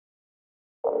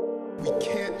We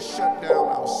can't shut down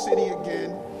our city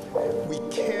again. We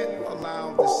can't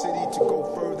allow the city to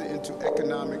go further into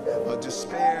economic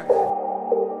despair.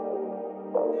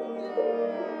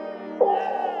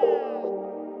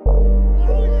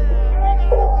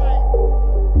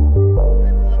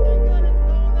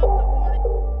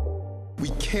 We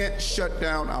can't shut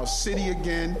down our city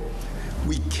again.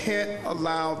 We can't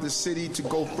allow the city to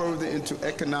go further into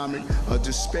economic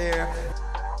despair.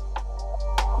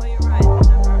 Well, you're right. The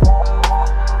number of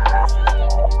cases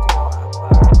continues to go up.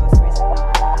 Our most recent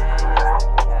number today is that we have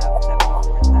 74,000 people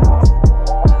tested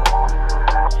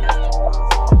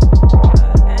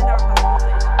positive, and our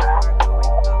hospitalizations are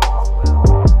going up as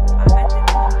well. I think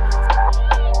in the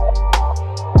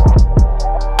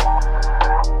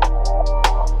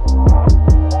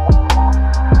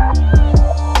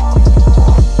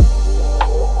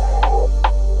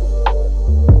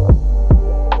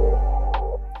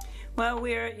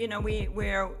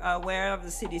we're aware of the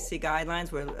CDC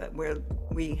guidelines.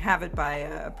 We have it by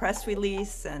a press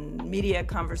release and media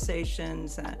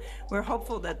conversations. We're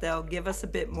hopeful that they'll give us a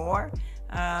bit more,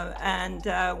 and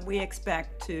we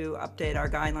expect to update our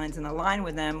guidelines and align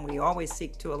with them. We always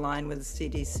seek to align with the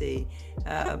CDC,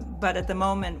 but at the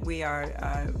moment we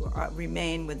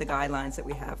remain with the guidelines that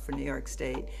we have for New York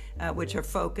State, which are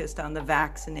focused on the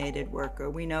vaccinated worker.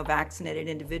 We know vaccinated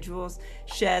individuals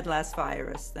shed less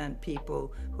virus than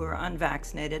people who are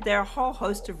unvaccinated. There are a whole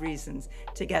host of reasons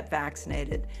to get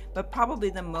vaccinated, but probably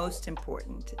the most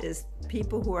important is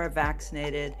people who are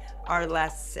vaccinated are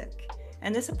less sick.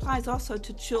 And this applies also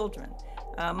to children.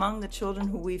 Among the children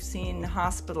who we've seen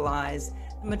hospitalized,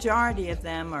 the majority of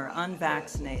them are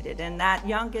unvaccinated. And that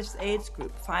youngest age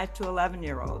group, 5 to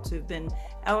 11-year-olds, who've been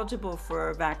eligible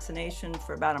for vaccination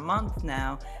for about a month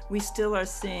now, we still are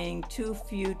seeing too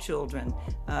few children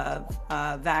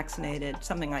vaccinated.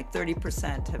 Something like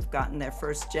 30% have gotten their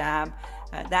first jab.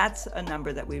 That's a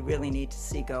number that we really need to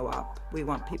see go up. We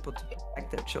want people to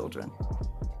protect their children.